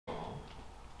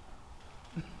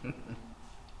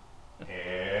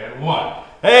one.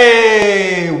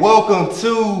 Hey, welcome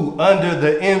to Under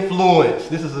the Influence.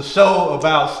 This is a show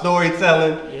about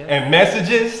storytelling and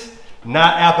messages,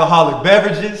 not alcoholic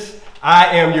beverages.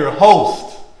 I am your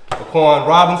host, Aquan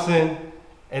Robinson,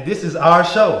 and this is our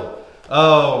show.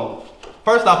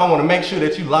 First off, I want to make sure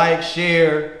that you like,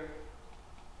 share,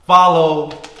 follow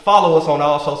us on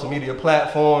all social media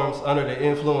platforms, Under the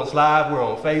Influence Live. We're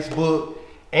on Facebook,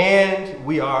 and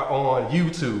we are on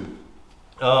YouTube.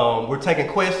 We're taking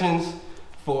questions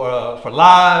for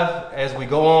live as we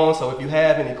go on, so if you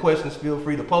have any questions, feel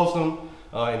free to post them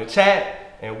in the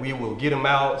chat, and we will get them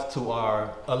out to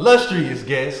our illustrious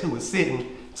guest who is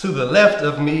sitting to the left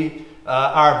of me,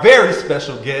 our very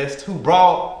special guest who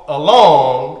brought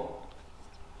along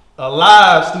a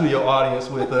live studio audience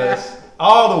with us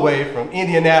all the way from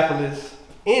Indianapolis,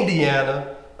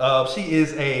 Indiana. She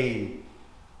is a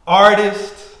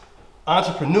artist,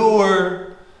 entrepreneur,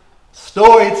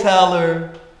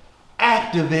 storyteller,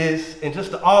 activist, and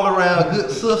just an all-around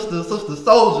good sister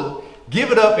soldier.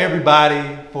 Give it up,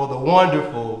 everybody, for the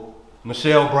wonderful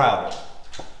Michelle Browder.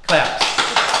 Claps.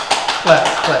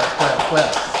 Claps, claps, claps,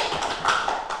 claps.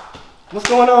 What's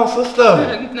going on,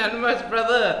 sister? Not much,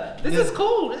 brother. This is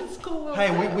cool. This is cool. Hey,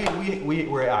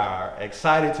 we are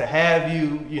excited to have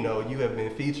you. You know, you have been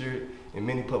featured in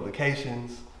many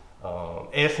publications.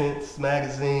 Essence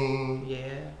magazine,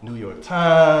 New York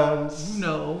Times,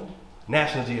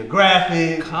 National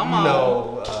Geographic,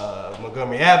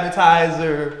 Montgomery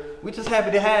Advertiser. We're just happy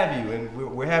to have you,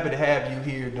 and we're happy to have you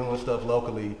here doing stuff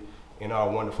locally in our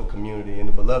wonderful community, in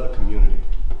the beloved community.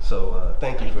 So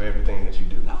thank you for everything that you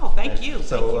do. No, thank you.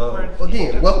 So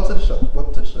again, welcome to the show.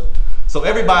 Welcome to the show. So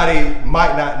everybody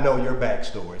might not know your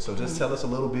backstory, so just tell us a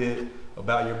little bit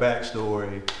about your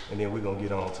backstory, and then we're gonna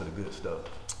get on to the good stuff.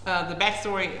 The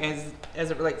backstory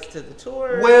as it relates to the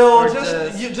tour? Well,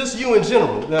 just you in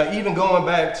general. Now, even going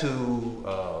back to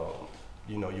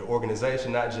your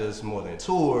organization, not just More Than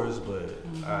Tours, but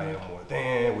I Am More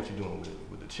Than, what you're doing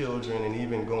with the children, and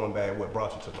even going back, what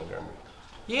brought you to Montgomery?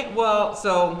 Yeah, well,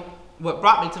 so what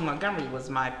brought me to Montgomery was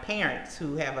my parents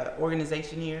who have an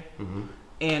organization here,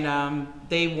 and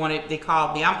they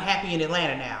called me. I'm happy in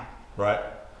Atlanta now. Right.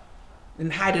 In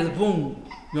the height of the boom.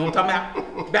 You know what I'm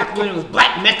talking about? Back when it was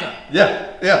Black Mecca.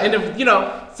 Yeah. And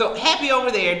so happy over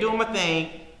there, doing my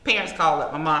thing. Parents called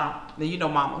up my mom. Now you know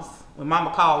mamas. When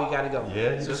mama called, you gotta go.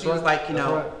 Yeah. So she was like,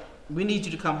 we need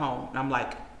you to come home. And I'm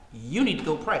like, you need to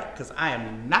go pray, because I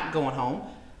am not going home.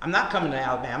 I'm not coming to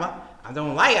Alabama. I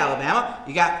don't like Alabama.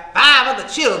 You got 5 other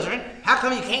children. How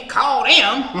come you can't call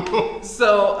them?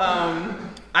 So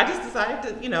I just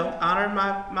decided to, honor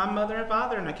my mother and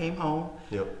father, and I came home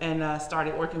and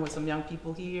started working with some young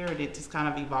people here, and it just kind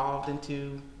of evolved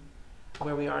into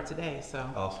where we are today. So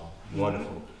awesome,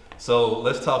 wonderful. So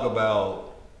let's talk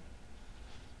about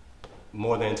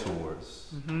More Than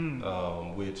Tours,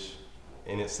 which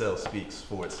in itself speaks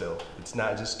for itself. It's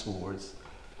not just tours.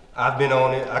 I've been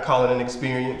on it. I call it an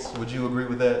experience. Would you agree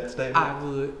with that statement? I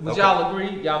would. Would y'all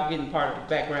agree? Y'all getting part of the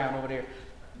background over there.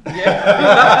 Yeah.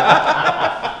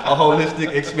 A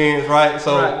holistic experience, right?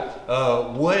 So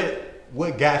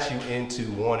what got you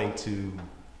into wanting to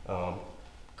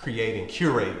create and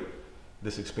curate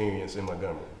this experience in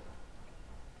Montgomery?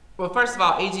 Well, first of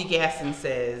all, A.G. Gaston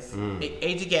says,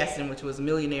 A.G. Gaston, which was a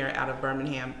millionaire out of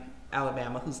Birmingham,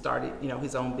 Alabama, who started,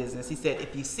 his own business. He said,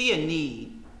 if you see a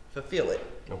need, fulfill it.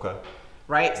 Okay.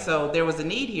 Right? So there was a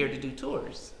need here to do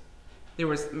tours. There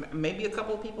was maybe a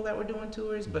couple of people that were doing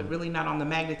tours, but really not on the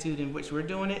magnitude in which we're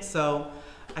doing it. So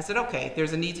I said, okay,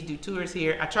 there's a need to do tours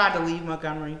here. I tried to leave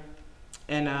Montgomery,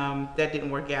 and that didn't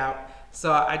work out.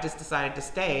 So I just decided to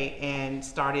stay and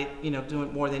started,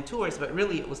 doing More Than Tours. But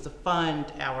really, it was to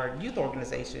fund our youth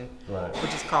organization,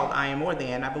 which is called I Am More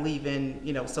Than. I believe in,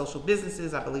 social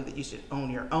businesses. I believe that you should own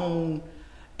your own.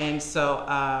 And so,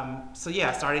 I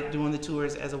started doing the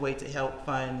tours as a way to help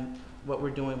fund what we're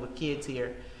doing with kids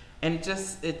here. And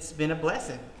it's been a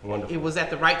blessing. Wonderful. It was at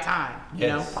the right time, you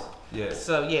know? Yes.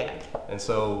 So, yeah. And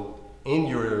so, in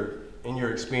your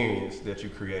experience that you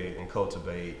create and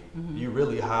cultivate, you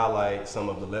really highlight some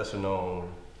of the lesser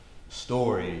known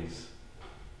stories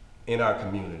in our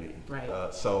community.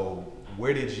 Right. So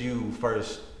where did you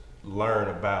first learn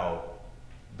about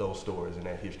those stories and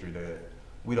that history that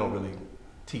we don't really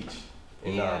teach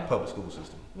in our public school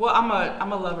system? Well,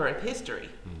 I'm a lover of history.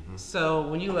 So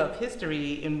when you love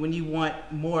history and when you want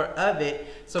more of it,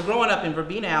 so growing up in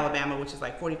Verbena, Alabama, which is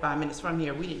like 45 minutes from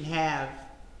here, we didn't have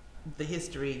the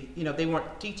history, they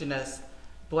weren't teaching us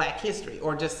Black history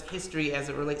or just history as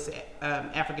it relates to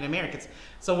African Americans.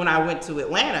 So when I went to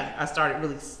Atlanta, I started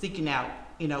really seeking out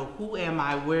you know, who am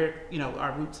I, where, you know,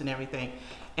 our roots and everything.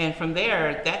 And from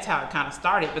there, that's how it kind of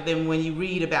started. But then when you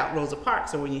read about Rosa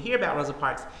Parks, or when you hear about Rosa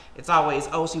Parks, it's always,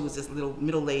 oh, she was this little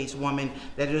middle-aged woman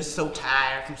that is so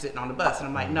tired from sitting on the bus. And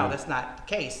I'm like, no, that's not the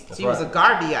case. She was a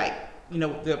Garveyite, you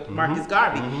know, the Marcus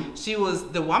Garvey.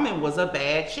 The woman was a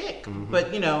bad chick.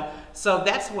 But, you know, so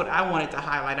that's what I wanted to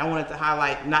highlight. I wanted to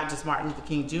highlight not just Martin Luther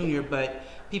King Jr., but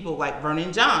people like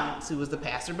Vernon Johns, who was the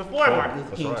pastor before Martin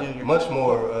Luther King Jr. Much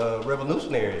more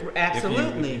revolutionary.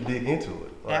 Absolutely. If you dig into it.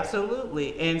 Right.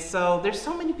 Absolutely. And so there's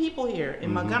so many people here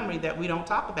in Montgomery that we don't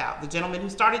talk about. The gentleman who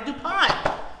started DuPont,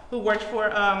 who worked for,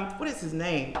 what is his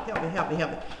name? Help me.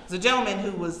 It's a gentleman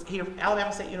who was here at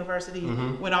Alabama State University,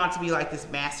 went on to be like this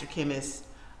master chemist.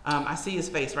 I see his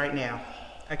face right now.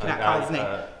 I cannot call his name.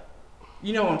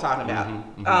 You know what I'm talking about.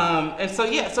 And so,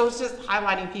 yeah, so it's just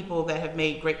highlighting people that have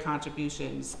made great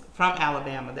contributions from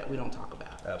Alabama that we don't talk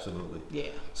about. Absolutely.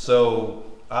 Yeah. So,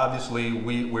 obviously,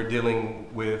 we're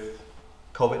dealing with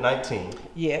COVID-19.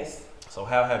 Yes. So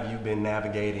how have you been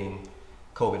navigating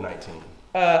COVID-19?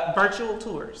 Virtual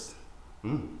tours.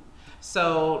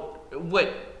 So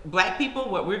what black people,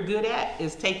 what we're good at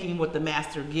is taking what the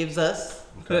master gives us.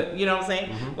 Okay. You know what I'm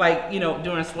saying? Like, you know,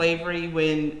 during slavery,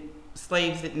 when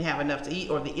slaves didn't have enough to eat,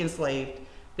 or the enslaved,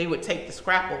 they would take the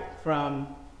scrapple from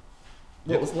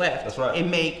what was left. That's right. And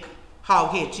make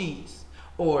hog head cheese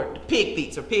or pig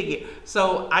feet or pig ear.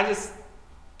 So I just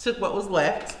took what was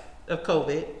left of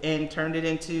COVID and turned it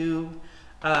into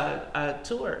a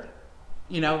tour.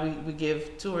 You know, we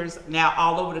give tours now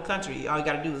all over the country. All you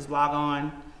got to do is log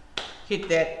on, hit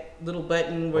that little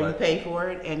button where you pay for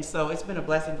it, and so it's been a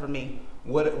blessing for me.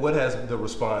 What has the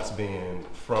response been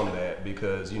from that?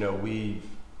 Because, you know, we've,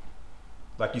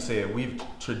 like you said, we've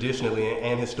traditionally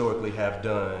and historically have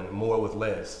done more with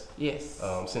less. Yes.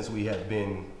 Since we have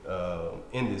been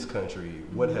in this country,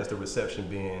 what has the reception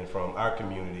been from our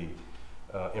community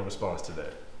in response to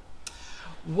that?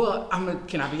 Well,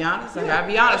 can I be honest? I gotta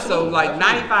be honest. Absolutely. So, like,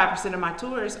 95% of my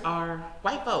tours are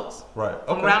white folks,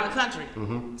 from around the country.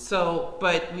 So,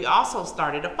 but we also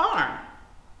started a farm,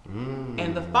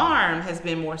 and the farm has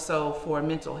been more so for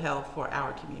mental health for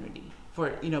our community,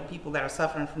 for, you know, people that are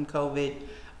suffering from COVID,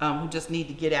 who just need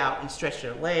to get out and stretch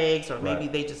their legs, or maybe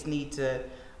they just need to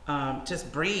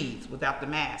just breathe without the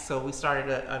mask. So we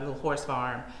started a little horse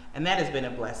farm, and that has been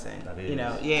a blessing. You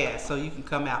know, yeah. So you can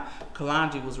come out.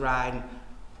 Kalandri was riding,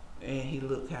 and he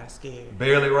looked kind of scared.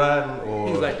 Barely riding, or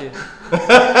he was like this.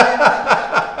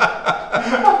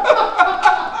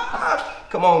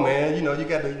 Come on, man. You know you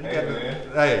got to.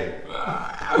 Hey,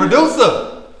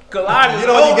 producer. Kalandri, you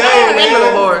know your game, man.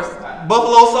 Little horse.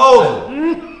 Buffalo Soldier.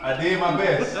 I did my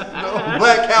best.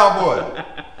 Black cowboy.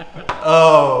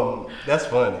 That's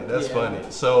funny. That's funny.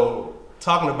 So,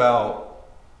 talking about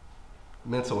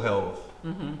mental health,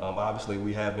 obviously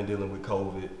we have been dealing with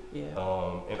COVID,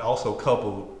 and also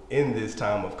coupled in this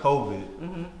time of COVID,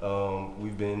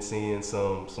 we've been seeing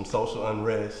some social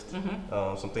unrest,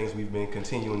 some things we've been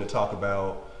continuing to talk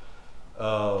about.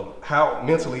 How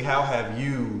mentally, how has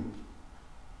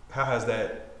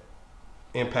that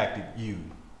impacted you?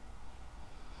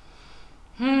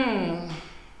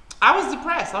 I was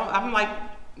depressed. I'm like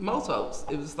most folks.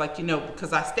 It was like, you know,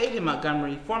 because I stayed in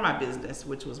Montgomery for my business,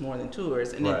 which was more than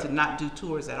tours, and then to not do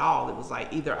tours at all, it was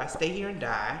like either I stay here and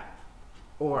die,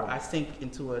 or I sink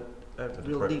into a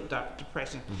real deep dark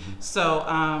depression. So,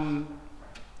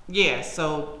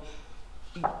 so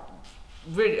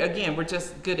we're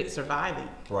just good at surviving.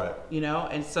 Right. You know,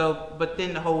 and so, but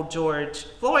then the whole George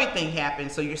Floyd thing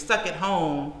happened, so you're stuck at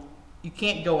home. You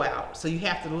can't go out, so you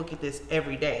have to look at this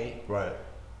every day. Right.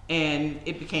 And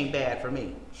it became bad for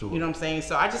me. Sure. You know what I'm saying?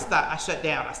 So I just thought, I shut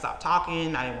down. I stopped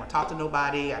talking. I didn't want to talk to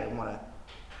nobody. I didn't want to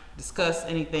discuss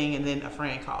anything. And then a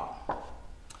friend called,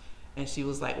 and she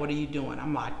was like, "What are you doing?"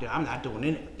 I'm like, "I'm not doing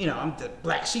it. You know, I'm the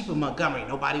black sheep of Montgomery.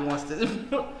 Nobody wants to."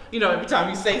 You know, every time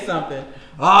you say something,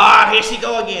 here she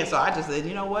go again. So I just said,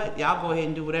 you know what? Y'all go ahead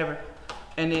and do whatever.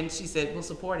 And then she said, "We'll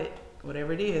support it,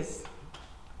 whatever it is."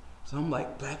 So I'm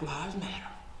like, Black Lives Matter.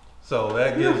 So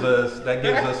that gives us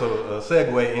a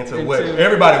segue into what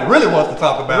everybody really wants to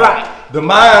talk about. Right. The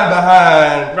mind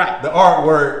behind the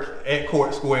artwork at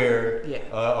Court Square,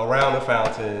 around the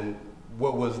fountain.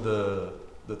 What was the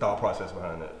thought process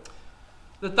behind that?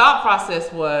 The thought process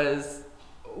was,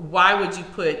 why would you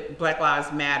put Black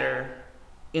Lives Matter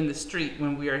in the street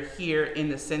when we are here in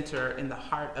the center, in the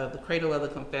heart of the cradle of the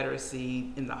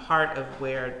Confederacy, in the heart of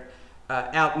where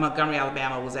Montgomery,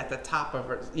 Alabama was at the top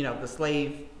of, you know,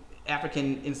 the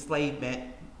African enslavement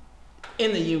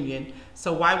in the Union.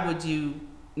 So why would you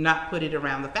not put it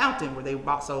around the fountain where they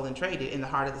bought, sold, and traded in the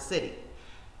heart of the city?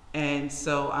 And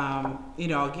so, you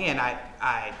know, again,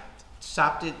 I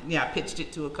shopped it, I pitched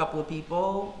it to a couple of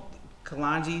people,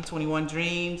 Kalanji, 21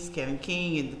 Dreams, Kevin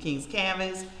King, and the King's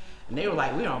Canvas, and they were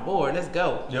like, we're on board, let's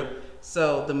go. Yep.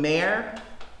 So the mayor,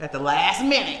 at the last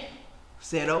minute,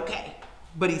 said okay,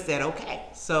 but he said okay.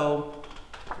 So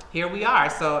here we are.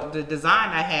 So the design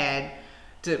I had,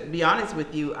 to be honest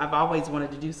with you, I've always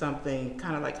wanted to do something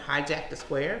kind of like hijack the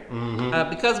square.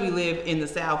 Because we live in the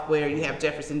South where you have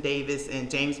Jefferson Davis and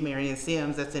James Marion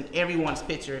Sims, that's in everyone's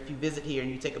picture. If you visit here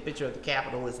and you take a picture of the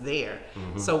Capitol, it's there.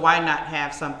 So why not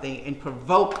have something and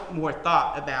provoke more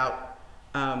thought about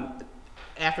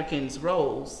Africans'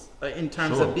 roles in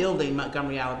terms of building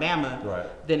Montgomery, Alabama,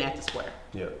 than at the square.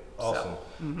 Yeah, awesome.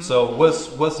 So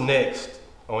what's next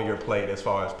on your plate as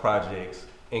far as projects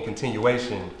in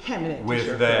continuation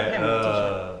with that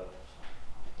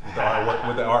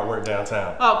with the artwork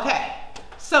downtown? Okay,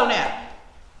 so now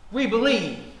we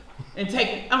believe in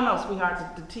taking. Oh no,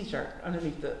 sweetheart, the T-shirt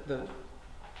underneath the.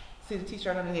 See the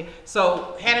T-shirt underneath.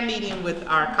 So had a meeting with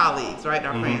our colleagues, right,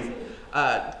 our friends,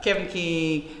 Kevin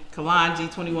King, Kalanji,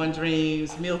 21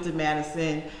 Dreams, Milton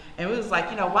Madison. And we was like,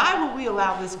 you know, why would we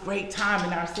allow this great time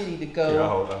in our city to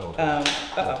go?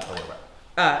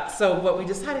 So what we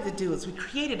decided to do is we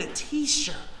created a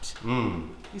T-shirt. You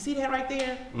see that right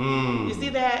there? You see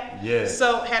that? Yes.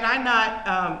 So had I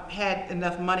not had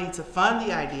enough money to fund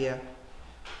the idea,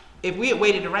 if we had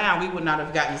waited around, we would not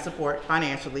have gotten support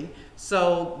financially.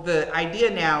 So the idea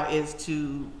now is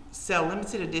to sell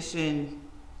limited edition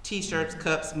T-shirts,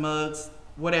 cups, mugs,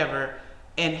 whatever,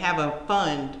 and have a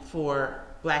fund for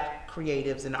Black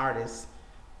creatives and artists,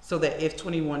 so that if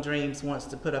 21 Dreams wants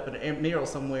to put up a mural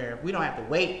somewhere, we don't have to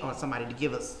wait on somebody to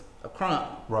give us a crumb.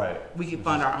 Right. We can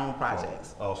fund our own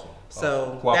projects. Awesome.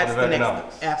 So Cooperative that's the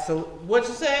economics. next. Absolutely. What'd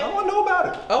you say? I want to know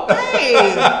about it.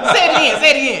 Okay.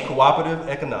 Say it again. Cooperative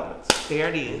economics. There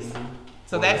it is.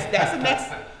 So that's the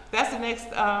next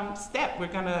step. We're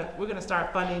gonna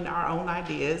start funding our own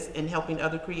ideas and helping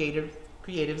other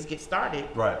creatives get started.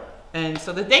 Right. And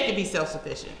so that they can be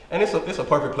self-sufficient. And it's a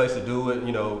perfect place to do it.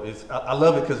 You know, I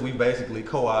love it because we basically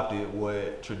co-opted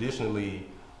what traditionally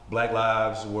Black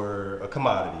lives were a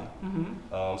commodity.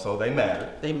 So they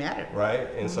matter. They matter. Right?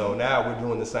 And so now we're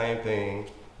doing the same thing,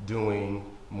 doing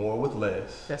more with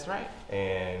less. That's right.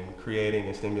 And creating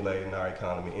and stimulating our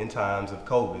economy in times of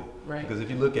COVID. Right. Because if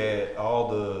you look at all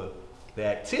the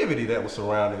activity that was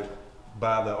surrounded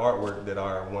by the artwork that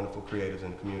our wonderful creatives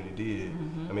in the community did,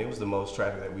 I mean, it was the most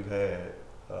traffic that we've had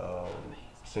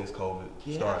since COVID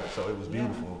started. So it was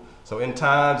beautiful. So in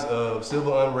times of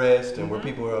civil unrest and where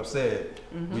people are upset,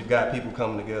 we've got people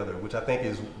coming together, which I think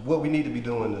is what we need to be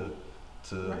doing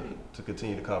to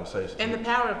continue the conversation. And the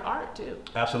power of art too.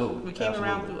 Absolutely. We came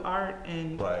around through art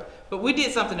but we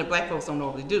did something that Black folks don't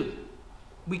normally do.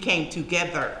 We came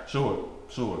together. Sure.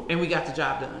 And we got the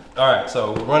job done. All right,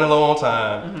 so we're running low on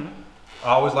time.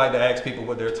 I always like to ask people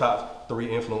what their top 3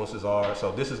 influences are.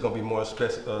 So this is going to be more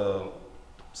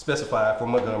specified for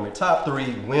Montgomery. Top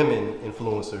 3 women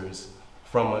influencers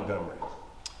from Montgomery.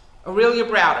 Aurelia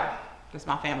Browder. That's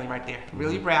my family right there.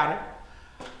 Aurelia Browder.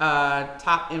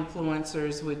 Top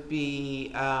influencers would be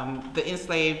the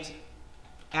enslaved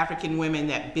African women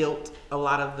that built a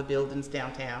lot of the buildings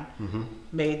downtown,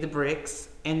 made the bricks.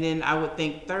 And then I would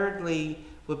think thirdly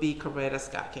would be Coretta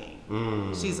Scott King.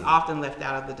 She's often left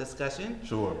out of the discussion.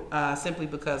 Sure. Simply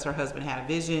because her husband had a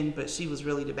vision, but she was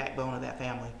really the backbone of that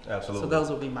family. Absolutely. So those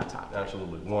would be my top 3.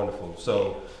 Absolutely. Wonderful.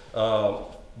 So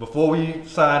before we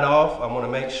sign off, I want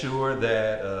to make sure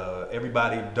that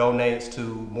everybody donates to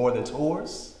More Than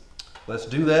Tours. Let's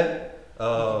do that.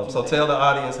 So tell the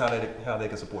audience how they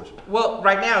can support you. Well,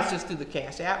 right now it's just through the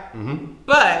Cash App,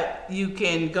 but you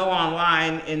can go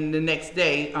online in the next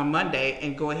day on Monday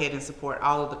and go ahead and support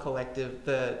all of the collective,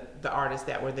 the artists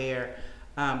that were there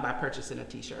by purchasing a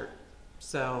T-shirt.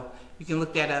 So you can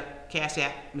look that up, Cash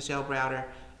App, Michelle Browder,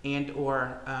 and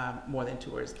or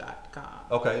morethantours.com.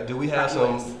 Okay. Do we have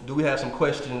some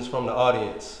questions from the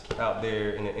audience out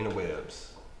there in the interwebs?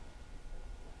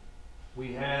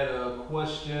 We had a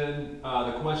question.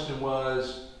 The question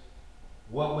was,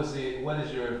 what is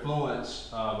your influence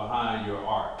behind your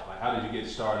art? Like, how did you get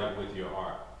started with your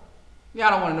art?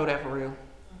 Y'all don't want to know that for real.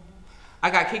 I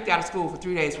got kicked out of school for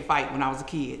 3 days for fighting when I was a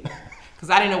kid. Because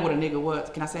I didn't know what a nigga was.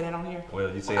 Can I say that on here?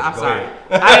 Well, you said I'm go sorry.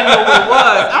 ahead. I didn't know what it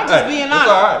was. I'm just being honest.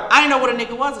 All right. I didn't know what a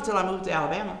nigga was until I moved to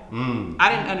Alabama. I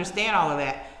didn't understand all of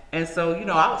that. And so, you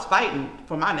know, I was fighting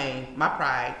for my name, my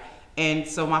pride. And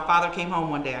so my father came home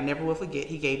one day, I never will forget,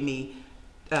 he gave me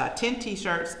 10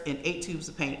 T-shirts and 8 tubes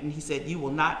of paint, and he said, you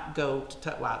will not go to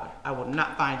Tutwiler. I will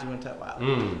not find you in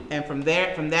Tutwiler. And from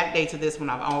that day to this one,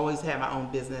 I've always had my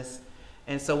own business.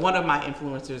 And so one of my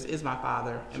influencers is my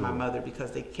father and my Sure. mother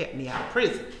because they kept me out of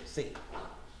prison. See,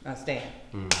 understand?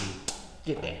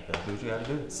 Get that. That's what you gotta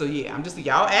do. So yeah, I'm just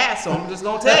y'all asked, so I'm just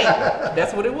gonna tell you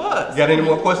that's what it was. You got any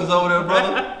more questions over there,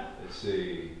 brother? Let's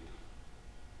see.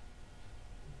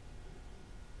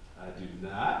 I do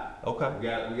not. Okay.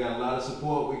 We got a lot of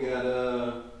support. We got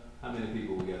how many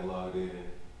people we got logged in?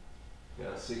 We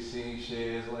got 16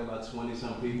 shares, like about 20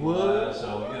 some people live.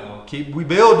 So you know. We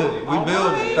building. We All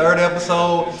building. right. Third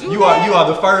episode. Do You are that.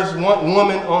 the first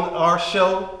woman on our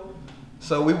show.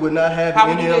 So we would not have How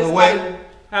it we any do other this? way.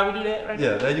 How we do that right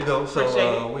Yeah, there you go. Appreciate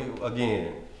So we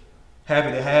again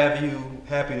happy to have you.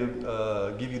 Happy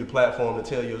to give you the platform to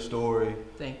tell your story.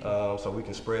 Thank you. So we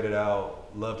can spread it out.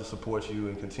 Love to support you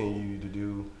and continue to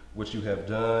do what you have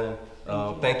done.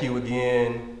 Thank you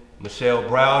again, Michelle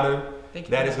Browder. Thank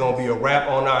you. That is going to be a wrap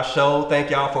on our show.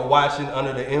 Thank y'all for watching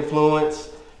Under the Influence.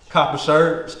 Cop a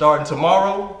shirt starting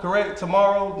tomorrow, correct?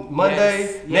 Tomorrow, Monday,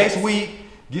 Yes, next yes. week.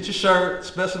 Get your shirt,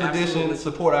 special Absolutely. edition.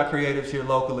 Support our creatives here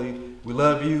locally. We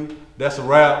love you. That's a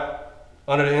wrap.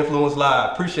 Under the Influence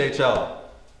Live. Appreciate y'all.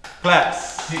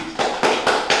 Claps. Peace.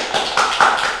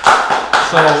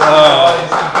 So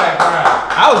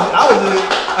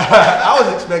I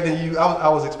was expecting you. I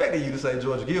was expecting you to say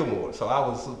George Gilmore. So I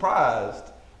was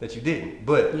surprised that you didn't.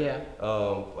 But Yeah.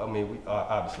 I mean,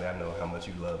 obviously I know how much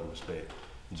you love and respect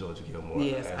George Gilmore.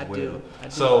 Yes, as I well. do. I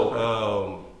do.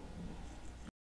 So